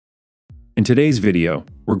In today's video,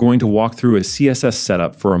 we're going to walk through a CSS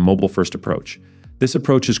setup for a mobile-first approach. This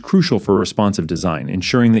approach is crucial for responsive design,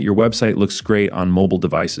 ensuring that your website looks great on mobile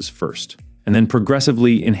devices first, and then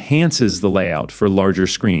progressively enhances the layout for larger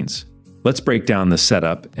screens. Let's break down the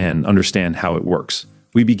setup and understand how it works.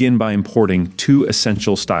 We begin by importing two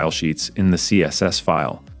essential style sheets in the CSS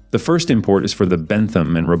file. The first import is for the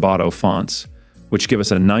Bentham and Roboto fonts, which give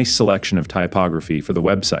us a nice selection of typography for the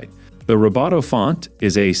website. The Roboto font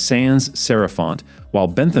is a sans serif font, while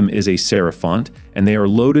Bentham is a serif font, and they are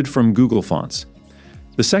loaded from Google Fonts.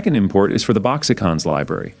 The second import is for the Boxicons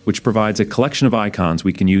library, which provides a collection of icons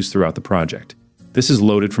we can use throughout the project. This is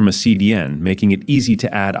loaded from a CDN, making it easy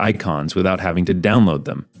to add icons without having to download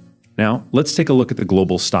them. Now, let's take a look at the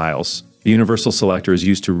global styles. The universal selector is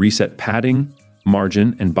used to reset padding,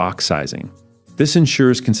 margin, and box sizing. This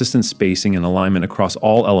ensures consistent spacing and alignment across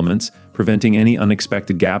all elements, preventing any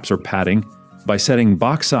unexpected gaps or padding. By setting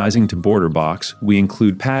box sizing to border box, we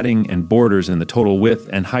include padding and borders in the total width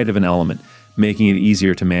and height of an element, making it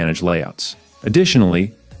easier to manage layouts.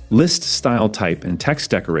 Additionally, list style type and text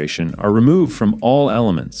decoration are removed from all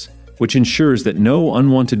elements, which ensures that no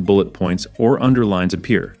unwanted bullet points or underlines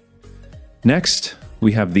appear. Next,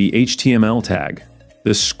 we have the HTML tag.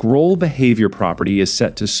 The scroll behavior property is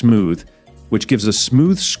set to smooth, which gives a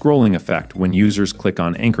smooth scrolling effect when users click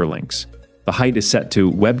on anchor links. The height is set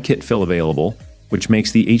to WebKit fill available, which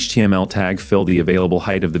makes the HTML tag fill the available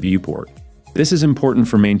height of the viewport. This is important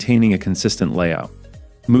for maintaining a consistent layout.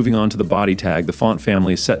 Moving on to the body tag, the font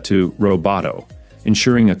family is set to Roboto,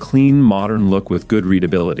 ensuring a clean, modern look with good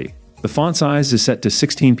readability. The font size is set to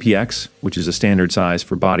 16px, which is a standard size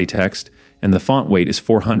for body text, and the font weight is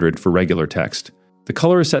 400 for regular text. The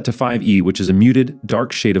color is set to 5E, which is a muted,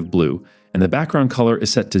 dark shade of blue, and the background color is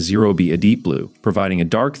set to 0B, a deep blue, providing a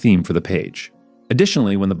dark theme for the page.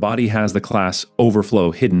 Additionally, when the body has the class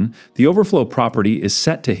overflow hidden, the overflow property is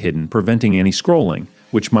set to hidden, preventing any scrolling,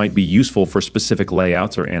 which might be useful for specific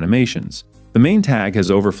layouts or animations. The main tag has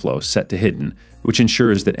overflow set to hidden, which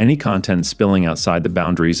ensures that any content spilling outside the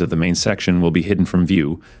boundaries of the main section will be hidden from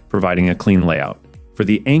view, providing a clean layout. For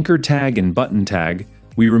the anchor tag and button tag,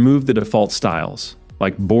 we remove the default styles,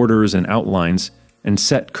 like borders and outlines, and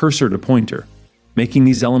set cursor to pointer, making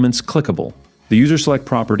these elements clickable. The user select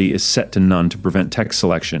property is set to none to prevent text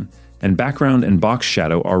selection, and background and box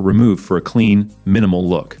shadow are removed for a clean, minimal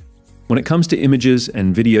look. When it comes to images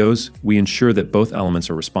and videos, we ensure that both elements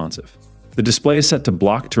are responsive. The display is set to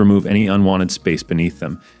block to remove any unwanted space beneath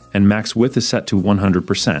them, and max width is set to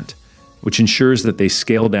 100%, which ensures that they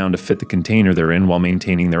scale down to fit the container they're in while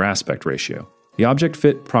maintaining their aspect ratio. The object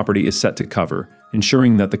fit property is set to cover,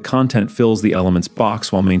 ensuring that the content fills the element's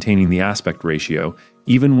box while maintaining the aspect ratio,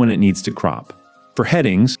 even when it needs to crop. For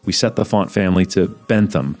headings, we set the font family to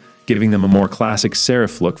Bentham, giving them a more classic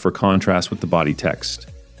serif look for contrast with the body text.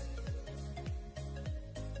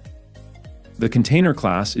 The container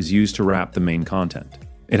class is used to wrap the main content.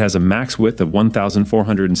 It has a max width of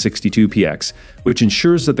 1462px, which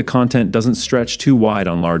ensures that the content doesn't stretch too wide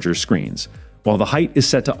on larger screens, while the height is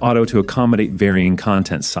set to auto to accommodate varying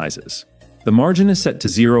content sizes. The margin is set to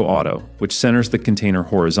 0 auto, which centers the container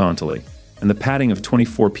horizontally, and the padding of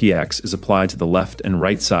 24px is applied to the left and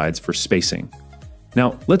right sides for spacing.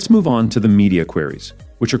 Now, let's move on to the media queries,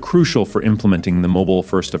 which are crucial for implementing the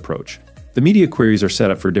mobile-first approach. The media queries are set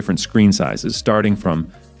up for different screen sizes, starting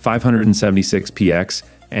from 576px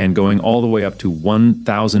and going all the way up to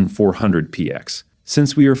 1400px.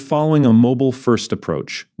 Since we are following a mobile-first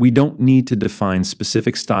approach, we don't need to define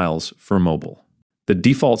specific styles for mobile. The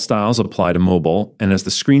default styles apply to mobile, and as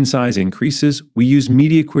the screen size increases, we use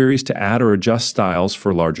media queries to add or adjust styles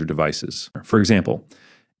for larger devices. For example,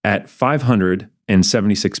 at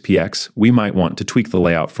 576px, we might want to tweak the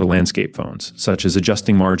layout for landscape phones, such as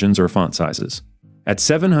adjusting margins or font sizes. At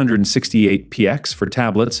 768px for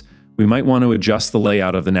tablets, we might want to adjust the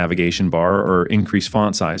layout of the navigation bar or increase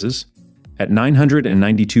font sizes. At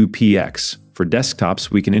 992px for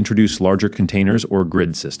desktops, we can introduce larger containers or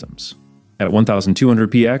grid systems. At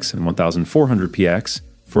 1200px and 1400px,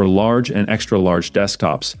 for large and extra large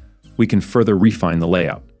desktops, we can further refine the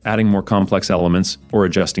layout, adding more complex elements or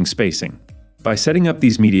adjusting spacing. By setting up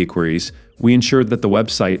these media queries, we ensure that the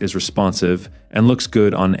website is responsive and looks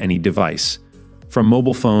good on any device, from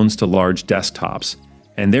mobile phones to large desktops.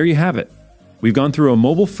 And there you have it. We've gone through a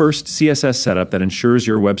mobile-first CSS setup that ensures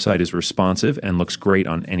your website is responsive and looks great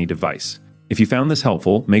on any device. If you found this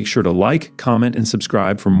helpful, make sure to like, comment, and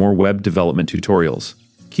subscribe for more web development tutorials.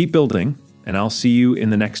 Keep building, and I'll see you in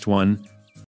the next one.